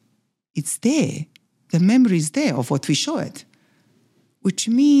 it's there. The memory is there of what we show it. Which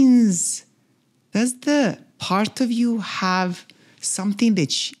means, does the part of you have something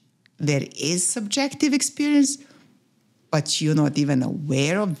that there is subjective experience, but you're not even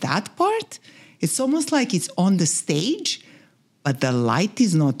aware of that part? It's almost like it's on the stage, but the light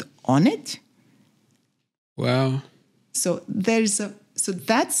is not on it. Wow. So that's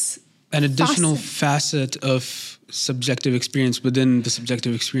an additional facet of subjective experience within the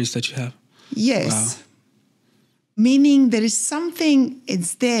subjective experience that you have. Yes. Wow. Meaning there is something,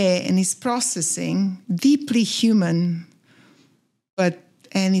 it's there and it's processing, deeply human,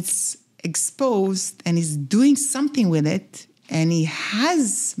 and it's exposed and is doing something with it, and he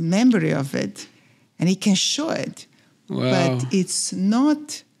has memory of it and he can show it. Wow. But it's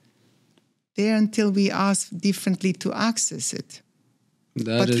not there until we ask differently to access it.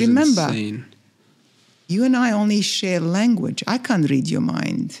 But remember, insane. You and I only share language. I can't read your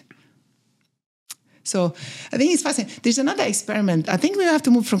mind. So I think it's fascinating. There's another experiment. I think we have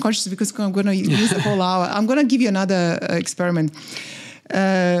to move from consciousness because I'm going to use the whole hour. I'm going to give you another experiment.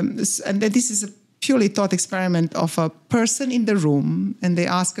 And this is a purely thought experiment of a person in the room, and they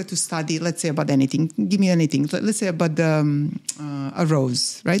ask her to study, let's say, about anything. Give me anything. Let's say about a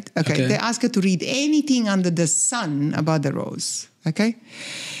rose, right? Okay. They ask her to read anything under the sun about the rose, okay?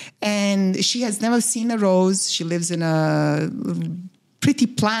 And she has never seen a rose. She lives in a pretty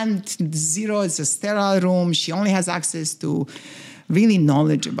plant zero. It's a sterile room. She only has access to really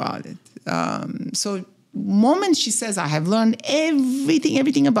knowledge about it. So moment she says, I have learned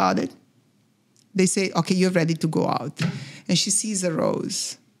everything about it, they say, okay, you're ready to go out. And she sees a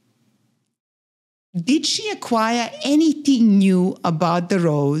rose. Did she acquire anything new about the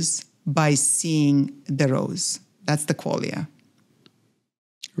rose by seeing the rose? That's the qualia.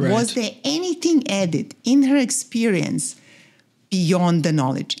 Right. Was there anything added in her experience beyond the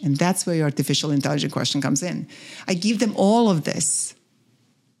knowledge? And that's where your artificial intelligence question comes in. I give them all of this.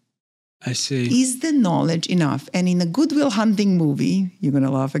 I see. Is the knowledge enough? And in a Good Will Hunting movie, you're going to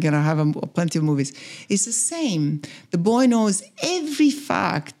laugh, again, I have plenty of movies, it's the same. The boy knows every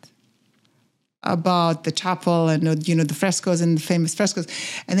fact about the chapel and, the frescoes and the famous frescoes.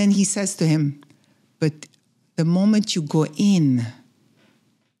 And then he says to him, but the moment you go in,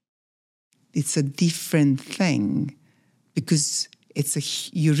 it's a different thing, because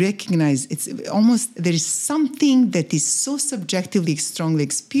you recognize, it's almost, there is something that is so subjectively, strongly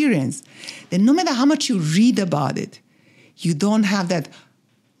experienced that no matter how much you read about it, you don't have that,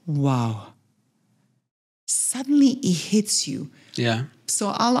 wow. Suddenly it hits you. Yeah. So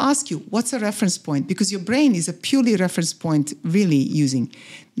I'll ask you, what's a reference point? Because your brain is a purely reference point really using.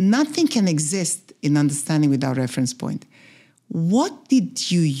 Nothing can exist in understanding without reference point. What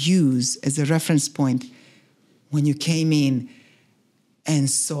did you use as a reference point when you came in and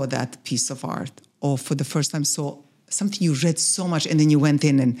saw that piece of art, or for the first time saw something you read so much and then you went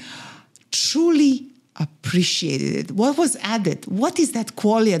in and truly appreciated it? What was added? What is that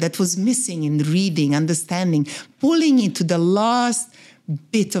qualia that was missing in reading, understanding, pulling into the last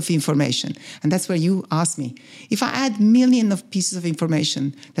bit of information? And that's where you asked me. If I add millions of pieces of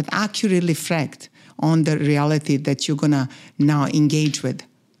information that accurately reflect on the reality that you're going to now engage with,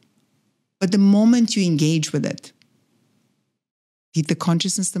 but the moment you engage with it, did the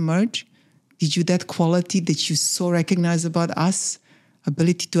consciousness emerge? Did you that quality that you so recognize about us,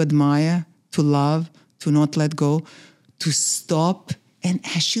 ability to admire, to love, to not let go, to stop and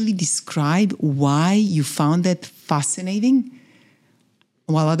actually describe why you found that fascinating?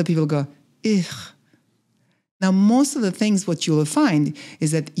 While other people go, ugh. Now, most of the things what you will find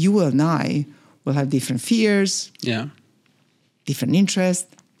is that you and I will have different fears, different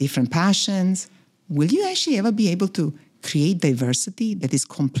interests, different passions. Will you actually ever be able to create diversity that is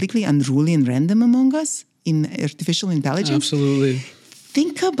completely unruly and random among us in artificial intelligence? Absolutely.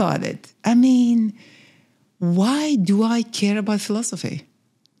 Think about it. I mean, why do I care about philosophy?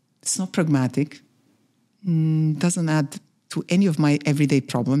 It's not pragmatic. Doesn't add to any of my everyday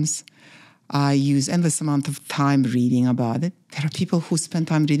problems. I use endless amount of time reading about it. There are people who spend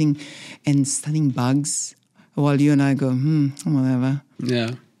time reading and studying bugs while you and I go, whatever.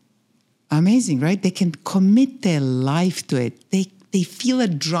 Yeah. Amazing, right? They can commit their life to it. They feel a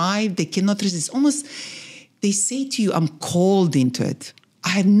drive. They cannot resist. Almost, they say to you, I'm called into it. I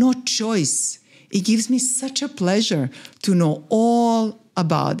have no choice. It gives me such a pleasure to know all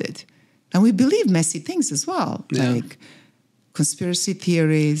about it. And we believe messy things as well, like conspiracy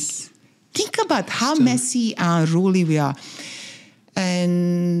theories. Think about how messy and unruly we are.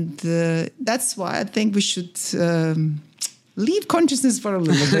 And that's why I think we should leave consciousness for a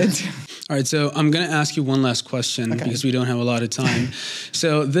little bit. All right, so I'm going to ask you one last question because we don't have a lot of time.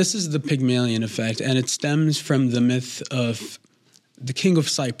 So this is the Pygmalion effect, and it stems from the myth of the king of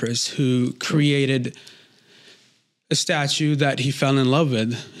Cyprus who created a statue that he fell in love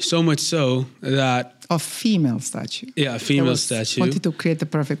with, so much so that... A female statue. Yeah, a female statue. Wanted to create the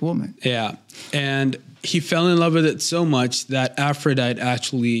perfect woman. Yeah, and he fell in love with it so much that Aphrodite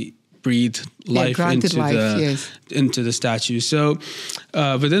actually breathed life into the statue. So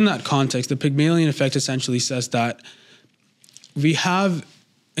within that context, the Pygmalion effect essentially says that we have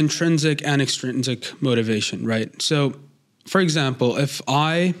intrinsic and extrinsic motivation, right? So, for example, if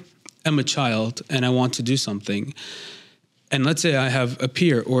I am a child and I want to do something, and let's say I have a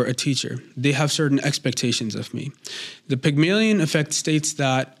peer or a teacher, they have certain expectations of me. The Pygmalion effect states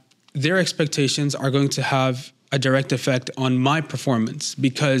that their expectations are going to have a direct effect on my performance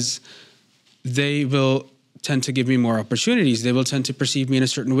because they will tend to give me more opportunities. They will tend to perceive me in a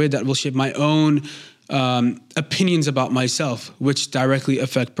certain way that will shape my own opinions about myself, which directly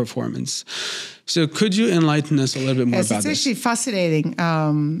affect performance. So could you enlighten us a little bit more about this? It's actually fascinating.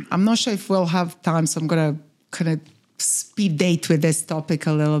 I'm not sure if we'll have time, so I'm going to kind of speed date with this topic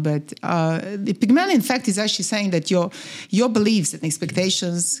a little bit. The Pygmalion effect is actually saying that your beliefs and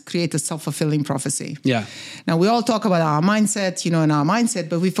expectations create a self-fulfilling prophecy. Yeah. Now, we all talk about our mindset, and our mindset,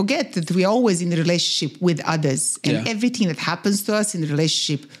 but we forget that we're always in a relationship with others. And everything that happens to us in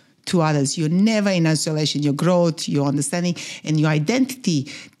relationship to others. You're never in isolation. Your growth, your understanding, and your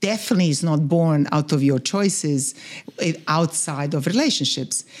identity definitely is not born out of your choices outside of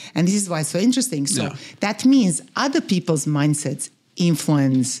relationships. And this is why it's so interesting. So that means other people's mindsets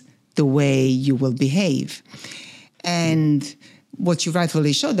influence the way you will behave. And what you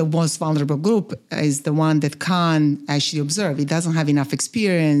rightfully showed, the most vulnerable group is the one that can't actually observe. It doesn't have enough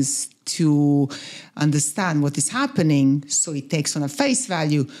experience to understand what is happening, so it takes on a face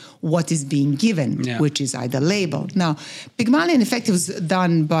value what is being given, which is either labeled. Now, Pygmalion effect was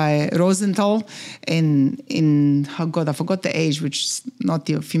done by Rosenthal in I forgot the age, which is not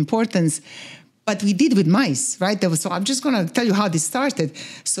of importance, but we did with mice, right? So I'm just going to tell you how this started.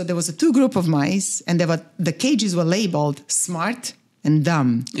 So there was a two group of mice, and the cages were labeled smart and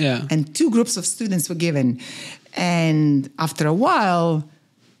dumb. Yeah. And two groups of students were given. And after a while,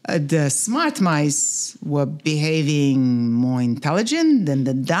 the smart mice were behaving more intelligent than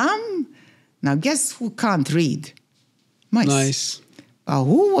the dumb. Now, guess who can't read? Mice. Nice.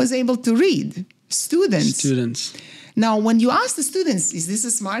 Who was able to read? Students. Now, when you ask the students, is this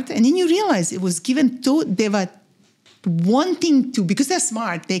a smart? And then you realize it was given to, they were wanting to, because they're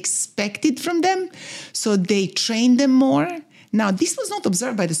smart, they expect it from them, so they trained them more. Now, this was not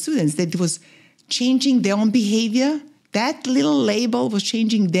observed by the students, that it was changing their own behavior. That little label was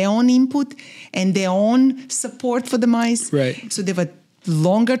changing their own input and their own support for the mice. Right. So they were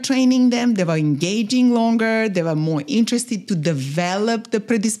longer training them. They were engaging longer. They were more interested to develop the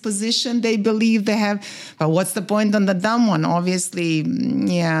predisposition they believe they have. But what's the point on the dumb one? Obviously,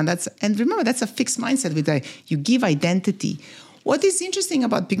 and remember, that's a fixed mindset with you give identity. What is interesting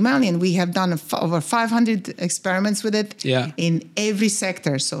about Pygmalion, we have done over 500 experiments with it in every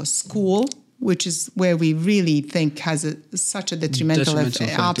sector. So school, which is where we really think has such a detrimental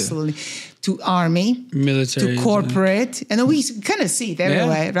effect, absolutely, to army, military, to corporate, and we kind of see it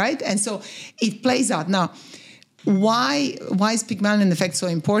everywhere, right? And so it plays out. Now, why is Pygmalion effect so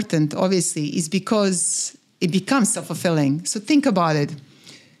important? Obviously, is because it becomes self-fulfilling. So think about it.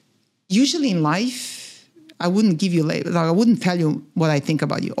 Usually in life, I wouldn't give you labels. I wouldn't tell you what I think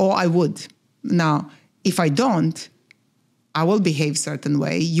about you, or I would. Now, if I don't, I will behave certain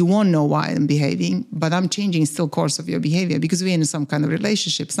way. You won't know why I'm behaving, but I'm changing still course of your behavior because we're in some kind of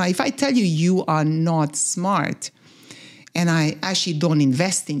relationships. Now, if I tell you you are not smart and I actually don't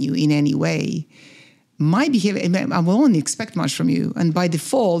invest in you in any way, my behavior, I will only expect much from you. And by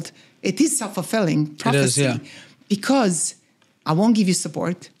default, it is self-fulfilling prophecy. It is, because I won't give you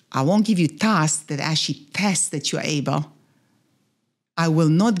support. I won't give you tasks that actually test that you're able. I will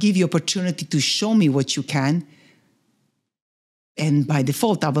not give you opportunity to show me what you can. And by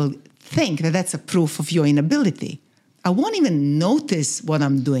default, I will think that that's a proof of your inability. I won't even notice what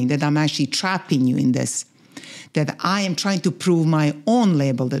I'm doing, that I'm actually trapping you in this, that I am trying to prove my own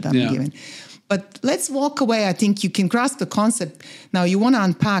label that I'm given. But let's walk away. I think you can grasp the concept. Now, you want to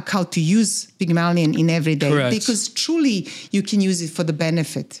unpack how to use Pygmalion in every day. Correct. Because truly, you can use it for the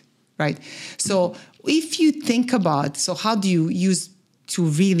benefit, right? So if you think about, so how do you use to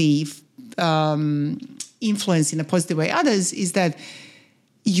really influence in a positive way others, is that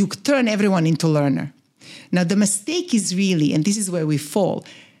you turn everyone into learner. Now, the mistake is really, and this is where we fall,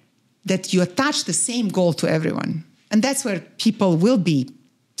 that you attach the same goal to everyone. And that's where people will be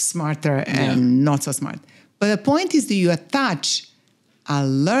smarter and not so smart. But the point is that you attach a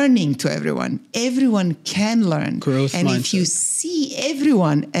learning to everyone. Everyone can learn. Growth and mindset. if you see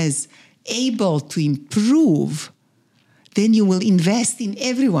everyone as able to improve, then you will invest in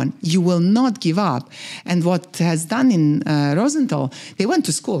everyone. You will not give up. And what has done in Rosenthal, they went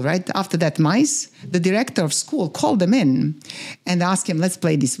to school, right? After that mice, the director of school called them in and asked him, let's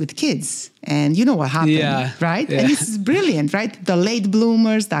play this with kids. And you know what happened, right? Yeah. And this is brilliant, right? The late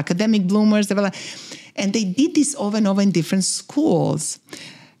bloomers, the academic bloomers, and they did this over and over in different schools.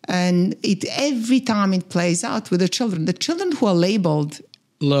 And every time it plays out with the children who are labeled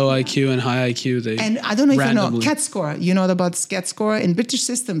low IQ and high IQ. And I don't know if you know CAT score. You know about CAT score? In British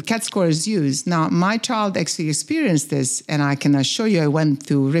system, CAT score is used. Now, my child actually experienced this, and I can assure you I went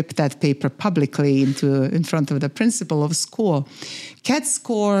to rip that paper publicly in front of the principal of school. CAT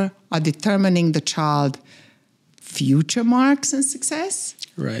score are determining the child future marks and success.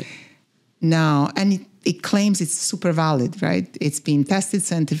 Right. Now, and it claims it's super valid, right? It's been tested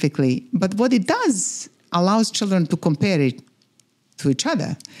scientifically. But what it does allows children to compare it to each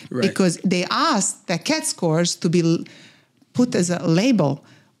other, right? Because they asked the CAT scores to be put as a label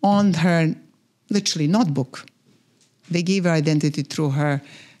on her literally notebook. They gave her identity through her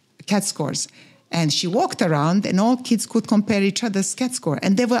CAT scores. And she walked around and all kids could compare each other's CAT score.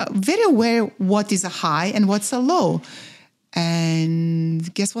 And they were very aware what is a high and what's a low.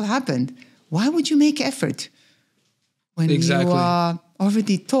 And guess what happened? Why would you make effort when you are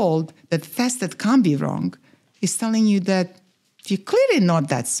already told that the test that can be wrong is telling you that you're clearly not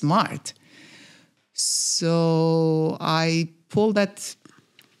that smart? So I pulled that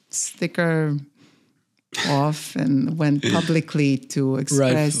sticker off and went publicly to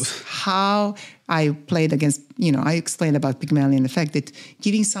express how I played against, I explained about Pygmalion, the fact that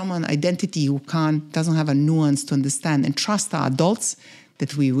giving someone identity who doesn't have a nuance to understand and trust our adults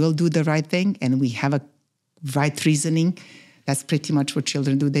that we will do the right thing and we have a right reasoning. That's pretty much what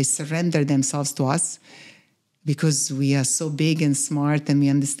children do. They surrender themselves to us because we are so big and smart and we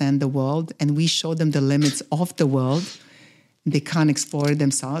understand the world, and we show them the limits of the world. They can't explore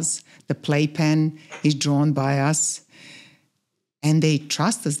themselves. The playpen is drawn by us. And they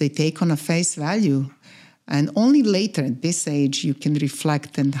trust us. They take on a face value. And only later at this age, you can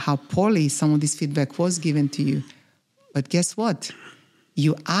reflect on how poorly some of this feedback was given to you. But guess what?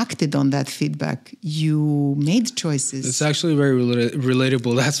 You acted on that feedback. You made choices. It's actually very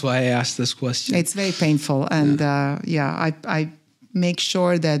relatable. That's why I asked this question. It's very painful. And I make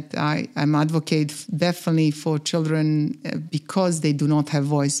sure that I'm advocate definitely for children because they do not have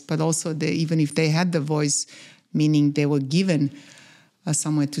voice, but also even if they had the voice, meaning they were given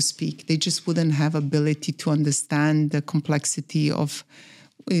somewhere to speak, they just wouldn't have ability to understand the complexity of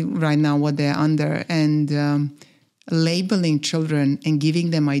right now what they're under. And labeling children and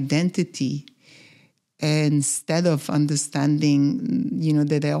giving them identity instead of understanding,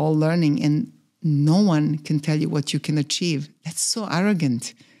 that they're all learning and no one can tell you what you can achieve. That's so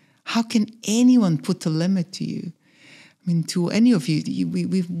arrogant. How can anyone put a limit to you? I mean, to any of you,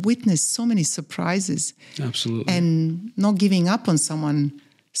 we've witnessed so many surprises. Absolutely. And not giving up on someone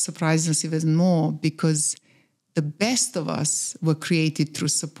surprises us even more, because the best of us were created through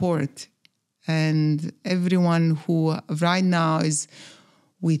support. And everyone who right now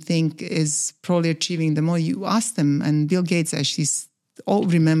we think is probably achieving the more, you ask them, and Bill Gates actually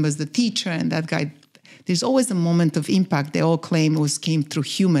remembers the teacher and that guy. There's always a moment of impact. They all claim came through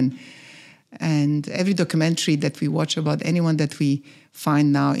human. And every documentary that we watch about anyone that we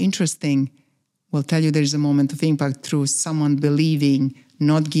find now interesting will tell you there's a moment of impact through someone believing,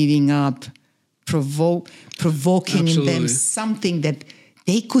 not giving up, provoking in them something that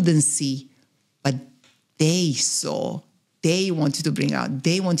they couldn't see, but they saw, they wanted to bring out,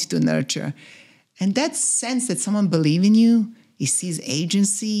 they wanted to nurture. And that sense that someone believes in you, he sees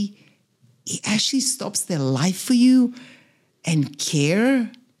agency, it actually stops their life for you and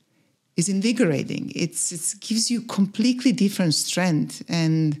care is invigorating. It gives you completely different strength.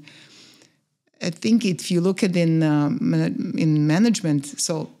 And I think if you look at in management,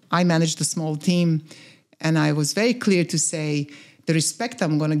 so I managed a small team, and I was very clear to say, the respect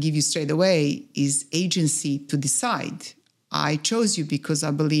I'm going to give you straight away is agency to decide. I chose you because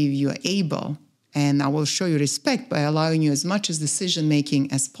I believe you are able, and I will show you respect by allowing you as much as decision-making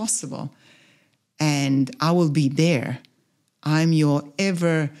as possible. And I will be there. I'm your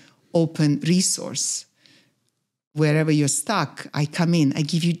ever-open resource. Wherever you're stuck, I come in. I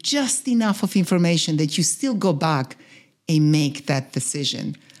give you just enough of information that you still go back and make that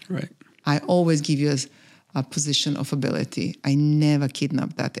decision. Right. I always give you a position of ability. I never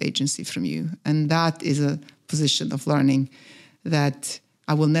kidnap that agency from you. And that is a position of learning that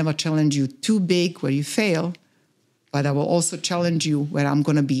I will never challenge you too big where you fail, but I will also challenge you where I'm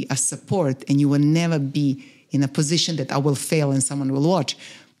going to be a support, and you will never be in a position that I will fail and someone will watch,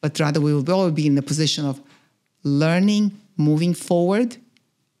 but rather we will all be in the position of learning, moving forward,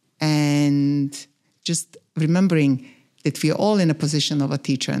 and just remembering that we are all in a position of a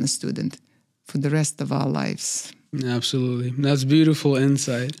teacher and a student for the rest of our lives. Absolutely. That's beautiful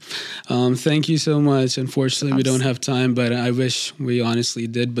insight. Thank you so much. Unfortunately, we don't have time, but I wish we honestly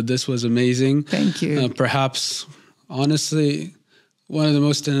did. But this was amazing. Thank you. Perhaps, honestly, one of the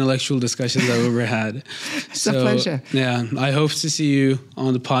most intellectual discussions I've ever had. It's a pleasure. Yeah, I hope to see you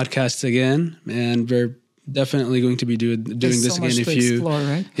on the podcast again. And we're definitely going to be doing this so again explore,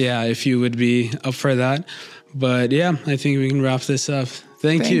 right? Yeah, if you would be up for that. But yeah, I think we can wrap this up.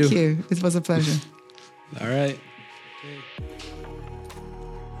 Thank you. Thank you. It was a pleasure. All right. Okay.